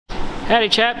Howdy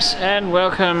chaps, and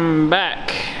welcome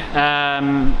back.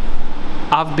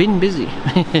 I've been busy.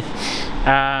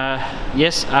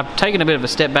 Yes, I've taken a bit of a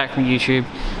step back from YouTube.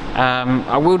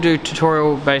 I will do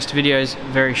tutorial based videos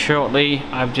very shortly.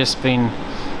 I've just been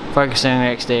focusing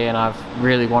on XD and I've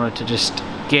really wanted to just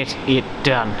get it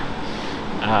done.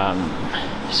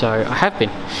 So I have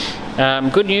been.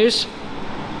 Good news,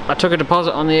 I took a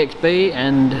deposit on the XB,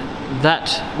 and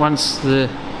that, once the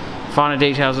finer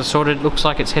details are sorted, looks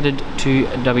like it's headed to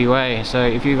WA. So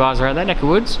if you guys are at that neck of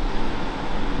woods,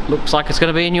 looks like it's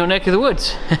going to be in your neck of the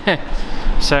woods.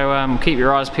 So keep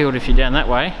your eyes peeled if you're down that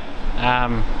way.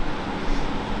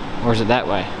 Or is it that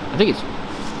way? I think it's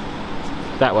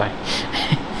that way.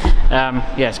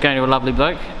 Yeah, it's going to a lovely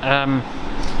bloke.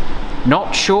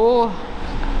 Not sure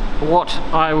what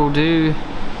I will do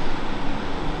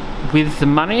with the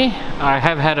money. I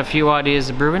have had a few ideas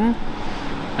of brewing.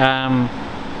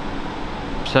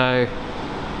 So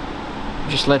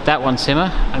just let that one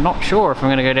simmer. I'm not sure if I'm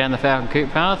going to go down the Falcon Coupe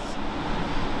path,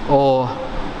 or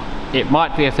it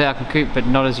might be a Falcon Coupe but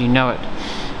not as you know it.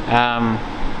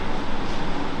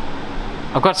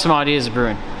 I've got some ideas of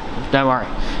brewing, don't worry,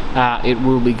 it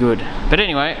will be good. But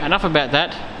anyway, enough about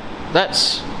that.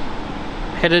 That's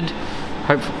headed,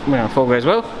 hopefully, if all goes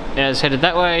well, it's headed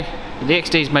that way. The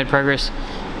XD's made progress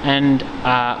and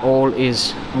all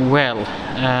is well.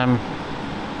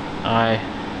 I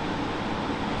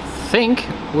think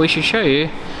we should show you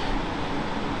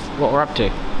what we're up to.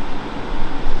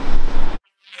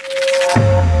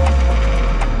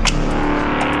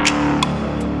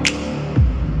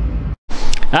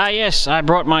 Yes, I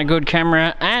brought my good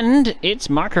camera and its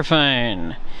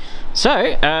microphone.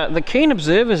 So, the keen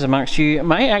observers amongst you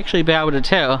may actually be able to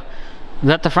tell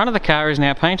that the front of the car is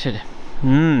now painted.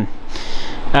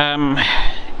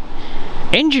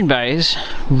 Engine bays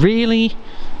really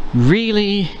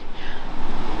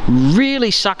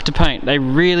suck to paint. They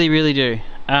really do.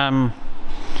 Now,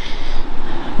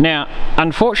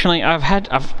 unfortunately,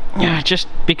 I've just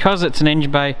because it's an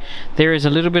engine bay, there is a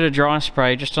little bit of dry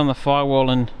spray just on the firewall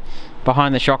and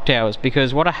behind the shock towers,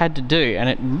 because what I had to do, and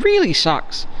it really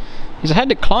sucks, is I had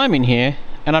to climb in here,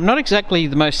 and I'm not exactly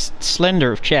the most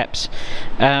slender of chaps,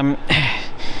 and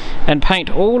paint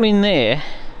all in there,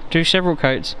 do several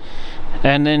coats,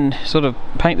 and then sort of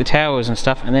paint the towers and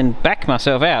stuff, and then back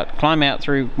myself out, climb out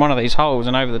through one of these holes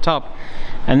and over the top,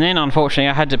 and then unfortunately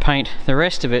I had to paint the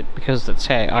rest of it because that's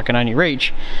how I can only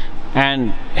reach.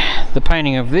 And the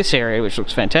painting of this area, which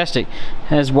looks fantastic,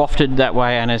 has wafted that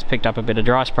way and has picked up a bit of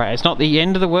dry spray. It's not the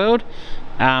end of the world.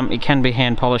 It can be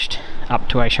hand polished up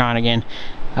to a shine again.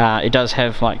 It does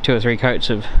have like 2 or 3 coats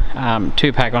of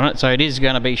 2-pack on it, so it is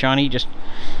going to be shiny. Just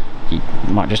you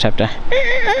might just have to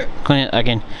clean it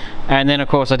again. And then of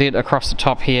course I did across the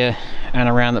top here and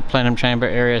around the plenum chamber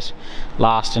areas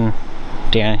last, and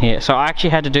down here. So I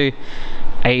actually had to do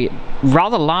a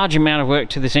rather large amount of work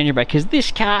to this engine bay because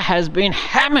this car has been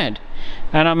hammered.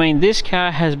 And I mean, this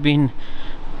car has been,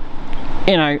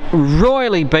 you know,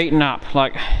 royally beaten up.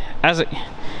 Like, as it,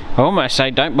 I almost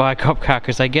say don't buy a cop car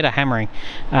because they get a hammering.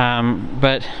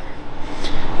 But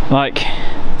like,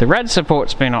 the rad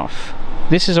support's been off.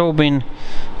 This has all been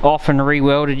off and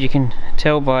re-welded. You can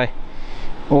tell by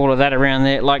all of that around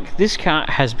there. Like, this car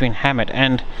has been hammered,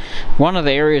 and one of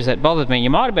the areas that bothered me, you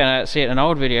might have been able to see it in an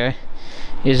old video,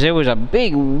 is there was a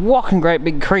big whocking great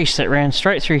big crease that ran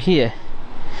straight through here.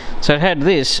 So it had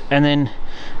this and then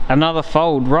another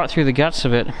fold right through the guts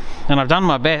of it, and I've done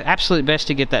my best, absolute best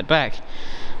to get that back,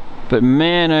 but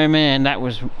man oh man, that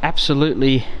was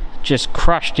absolutely just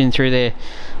crushed in through there.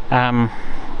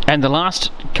 And the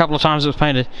last couple of times it was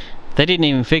painted, they didn't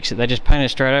even fix it, they just painted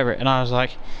straight over it, and I was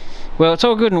like, well, it's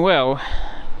all good and well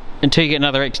until you get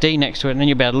another XD next to it, and then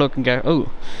you're about to look and go,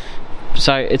 oh.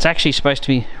 So it's actually supposed to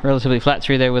be relatively flat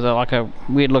through there with like a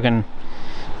weird looking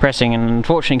pressing, and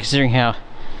unfortunately, considering how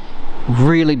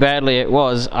really badly it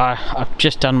was, I've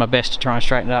just done my best to try and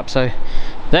straighten it up. So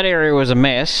that area was a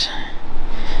mess.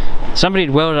 Somebody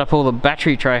had welded up all the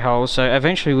battery tray holes, so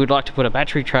eventually we'd like to put a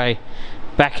battery tray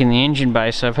back in the engine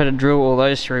bay, so I've had to drill all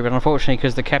those through, but unfortunately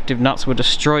because the captive nuts were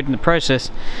destroyed in the process,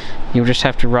 you'll just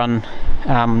have to run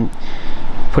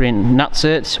put in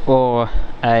nutserts or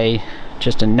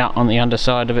just a nut on the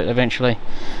underside of it eventually.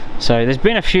 So there's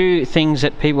been a few things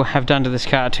that people have done to this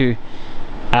car to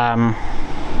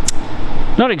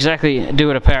not exactly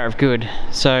do it a power of good.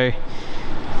 So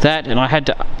that, and I had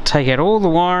to take out all the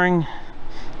wiring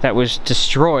that was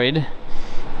destroyed.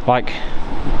 Like,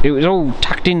 it was all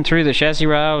tucked in through the chassis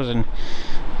rails and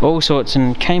all sorts,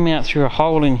 and came out through a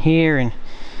hole in here, and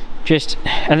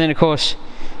then of course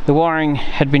the wiring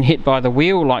had been hit by the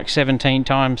wheel like 17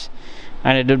 times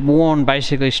and it had worn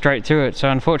basically straight through it. So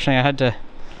unfortunately I had to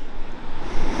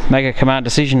make a command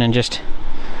decision and just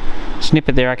snip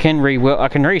it there. I can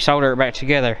re-solder it back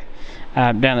together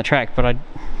down the track, but I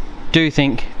do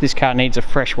think this car needs a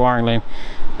fresh wiring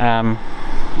loom,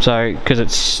 so because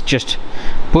it's just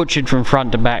butchered from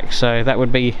front to back, so that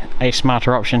would be a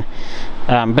smarter option.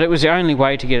 But it was the only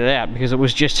way to get it out, because it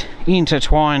was just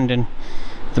intertwined in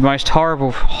the most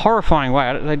horrifying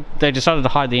way. They decided to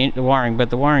hide the wiring, but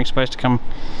the wiring's supposed to come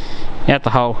out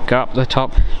the hole, go up the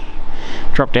top,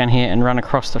 drop down here and run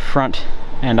across the front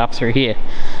and up through here.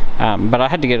 But I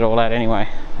had to get it all out anyway.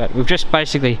 But we've just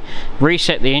basically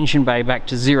reset the engine bay back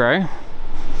to 0.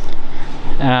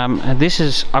 And this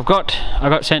is, I got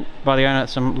sent by the owner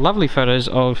some lovely photos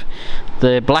of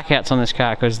the blackouts on this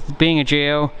car, because being a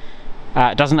GL,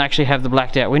 it doesn't actually have the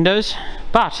blacked out windows,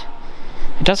 but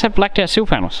it does have blacked out sill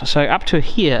panels. So up to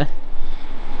here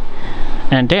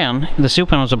and down, the sill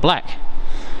panels are black,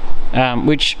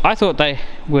 which I thought they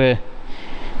were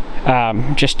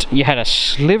just, you had a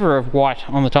sliver of white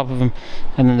on the top of them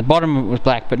and then the bottom of it was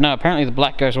black, but no, apparently the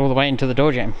black goes all the way into the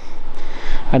door jamb.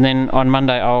 And then on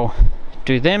Monday I'll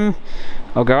do them,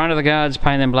 I'll go under the guards,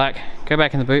 paint them black, go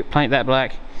back in the boot, paint that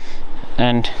black,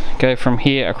 and go from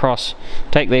here across,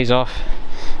 take these off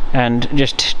and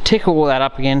just tick all that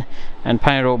up again and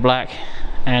paint it all black.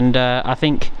 And I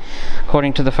think,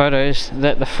 according to the photos,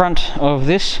 that the front of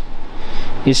this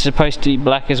is supposed to be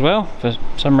black as well. For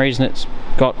some reason it's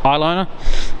got eyeliner,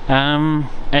 and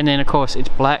then of course it's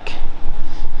black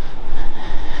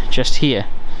just here,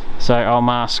 so I'll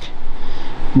mask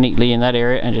neatly in that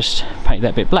area and just paint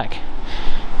that bit black.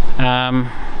 And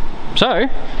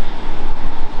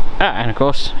of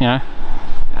course, you know,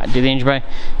 I did the engine bay,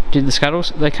 did the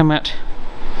scuttles. They come out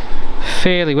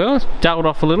fairly well. It's dulled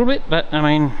off a little bit, but I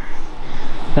mean,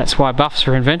 that's why buffs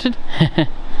were invented.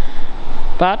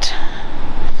 But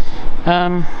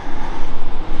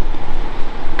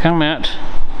come out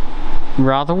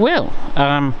rather well.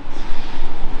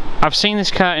 I've seen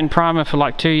this car in primer for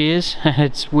like 2 years, and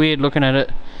it's weird looking at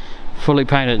it fully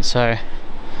painted. So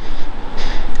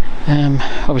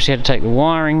obviously had to take the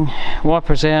wiring,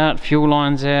 wipers out, fuel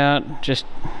lines out, just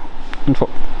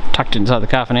tucked inside the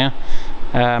car for now.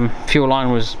 Fuel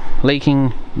line was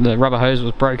leaking, the rubber hose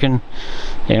was broken,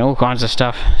 and all kinds of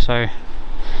stuff. So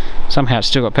somehow it's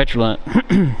still got petrol in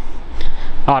it.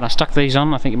 Oh, and I stuck these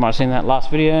on. I think you might have seen that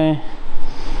last video.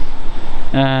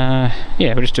 Yeah,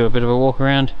 we'll just do a bit of a walk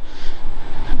around,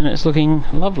 and it's looking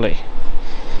lovely.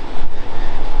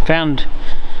 Found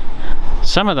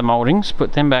some of the mouldings,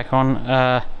 put them back on.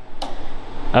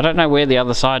 I don't know where the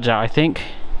other sides are. I think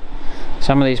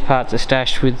some of these parts are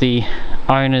stashed with the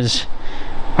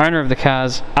owner of the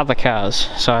car's other cars,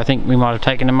 so I think we might have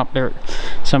taken them up there at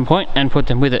some point and put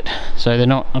them with it, so they're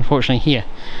not unfortunately here.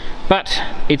 But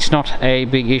it's not a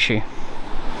big issue.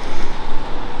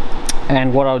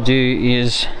 And what I'll do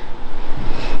is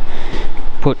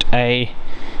put a,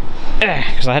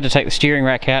 because I had to take the steering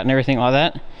rack out and everything like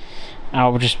that,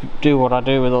 I'll just do what I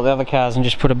do with all the other cars and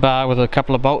just put a bar with a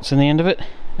couple of bolts in the end of it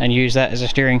and use that as a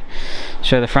steering,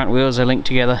 so the front wheels are linked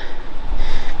together.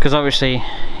 Because obviously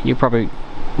you probably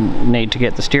need to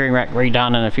get the steering rack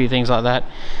redone and a few things like that.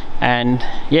 And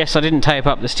yes, I didn't tape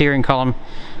up the steering column,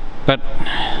 but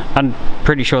I'm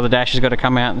pretty sure the dash has got to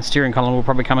come out, and the steering column will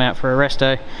probably come out for a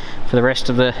resto for the rest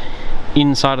of the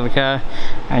inside of the car,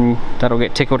 and that'll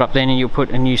get tickled up then, and you'll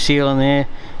put a new seal in there,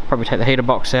 probably take the heater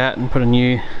box out and put a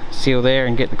new seal there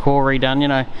and get the core redone. You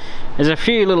know, there's a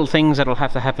few little things that'll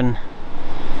have to happen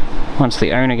once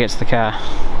the owner gets the car.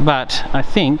 But I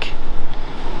think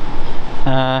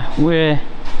we're,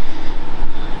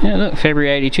 yeah, look,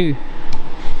 February 82,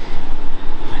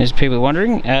 as people are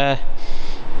wondering.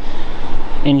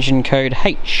 Engine code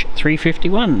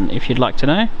H351 if you'd like to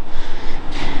know.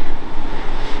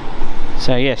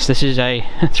 So yes, this is a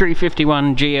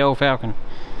 351 GL Falcon.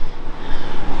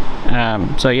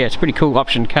 So yeah, it's a pretty cool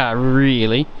option car,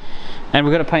 really. And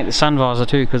we've got to paint the sun visor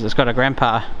too, because it's got a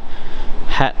grandpa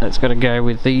hat that's got to go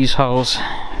with these holes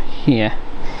here.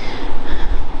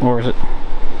 Or is it?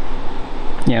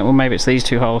 Yeah, well maybe it's these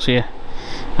two holes here.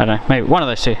 I don't know, maybe one of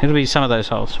those two. It'll be some of those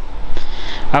holes.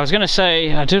 I was going to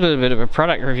say, I did a little bit of a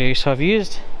product review, so I've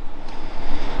used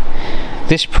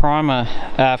this primer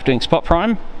for doing spot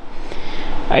prime.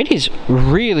 It is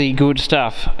really good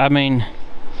stuff. I mean,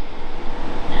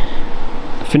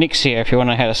 Phoenixia, if you want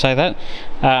to know how to say that,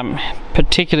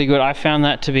 particularly good. I found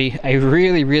that to be a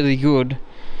really good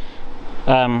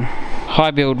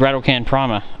high build rattle can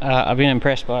primer. I've been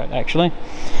impressed by it actually.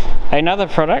 Another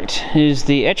product is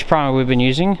the etch primer we've been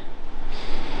using.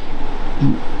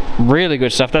 Really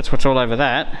good stuff. That's what's all over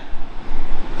that.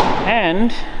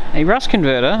 And a rust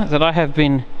converter that I have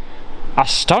been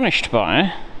astonished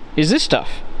by is this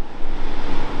stuff.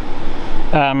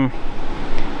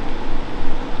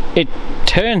 It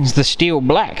turns the steel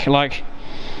black, like,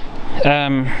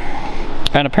 and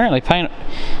apparently paint.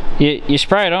 You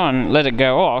spray it on, let it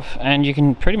go off, and you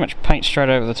can pretty much paint straight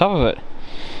over the top of it.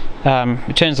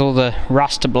 It turns all the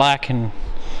rust to black, and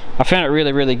I found it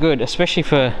really good, especially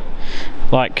for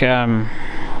like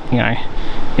you know,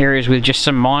 areas with just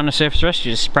some minor surface rust.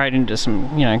 You just spray it into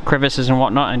some, you know, crevices and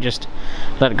whatnot, and just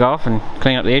let it go off and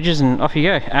clean up the edges, and off you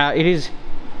go. It is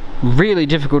really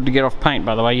difficult to get off paint,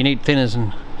 by the way. You need thinners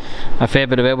and a fair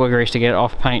bit of elbow grease to get it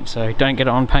off paint, so don't get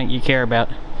it on paint you care about.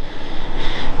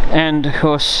 And of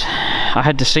course I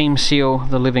had to seam seal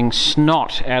the living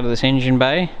snot out of this engine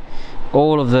bay.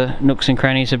 All of the nooks and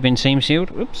crannies have been seam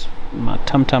sealed. Oops, my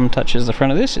tum-tum touches the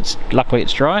front of this. Luckily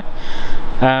it's dry.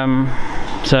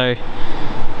 So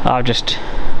I've just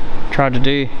tried to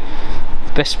do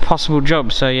the best possible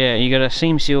job. So yeah, you got to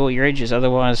seam seal all your edges,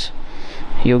 otherwise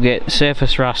you'll get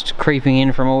surface rust creeping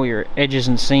in from all your edges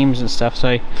and seams and stuff.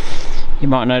 So you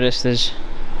might notice there's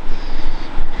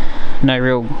no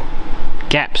real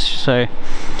gaps. So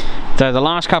though the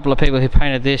last couple of people who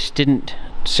painted this didn't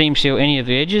seam seal any of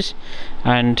the edges,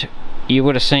 and you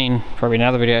would have seen probably in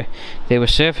another video there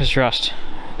was surface rust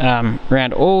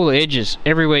around all the edges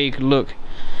everywhere you could look.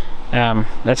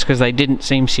 That's because they didn't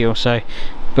seam seal. So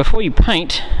before you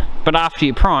paint, but after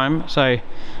you prime, so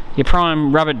you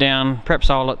prime, rub it down, prep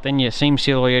sole it, then you seam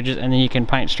seal all your edges, and then you can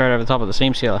paint straight over the top of the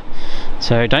seam sealer.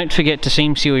 So don't forget to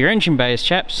seam seal your engine bays,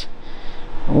 chaps,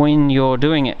 when you're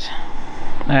doing it.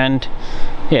 And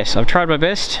yes, I've tried my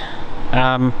best,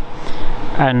 and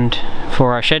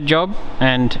for a shed job,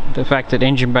 and the fact that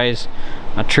engine bays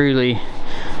are truly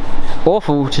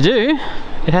awful to do,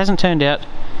 it hasn't turned out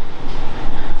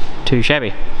too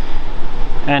shabby.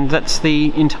 And that's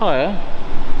the entire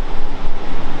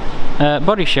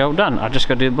body shell done. I just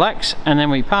got to do the blacks, and then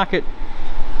we park it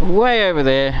way over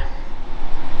there,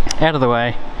 out of the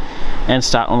way, and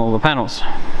start on all the panels.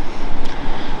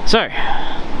 So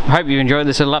I hope you enjoyed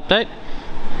this little update.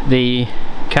 The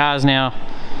car's now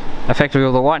effectively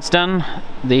all the white's done.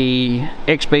 The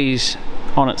XB's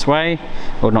on its way,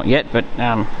 or not yet, but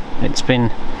it's been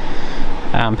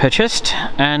purchased,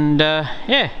 and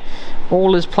yeah,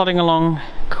 all is plodding along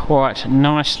quite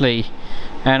nicely.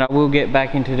 And I will get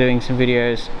back into doing some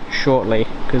videos shortly,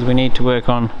 because we need to work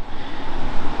on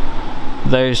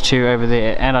those two over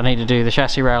there, and I need to do the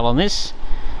chassis rail on this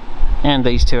and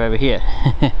these two over here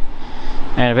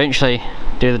and eventually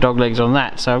do the dog legs on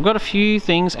that. So I've got a few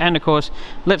things, and of course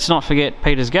let's not forget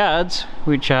Peter's guards,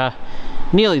 which are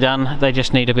nearly done. They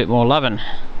just need a bit more loving.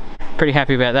 Pretty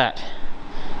happy about that.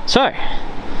 So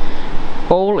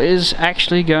all is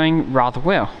actually going rather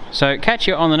well. So catch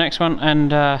you on the next one,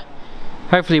 and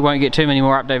hopefully you won't get too many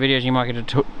more update videos. You might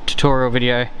get a tutorial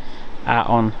video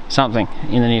on something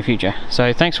in the near future.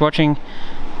 So thanks for watching,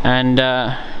 and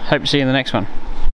hope to see you in the next one.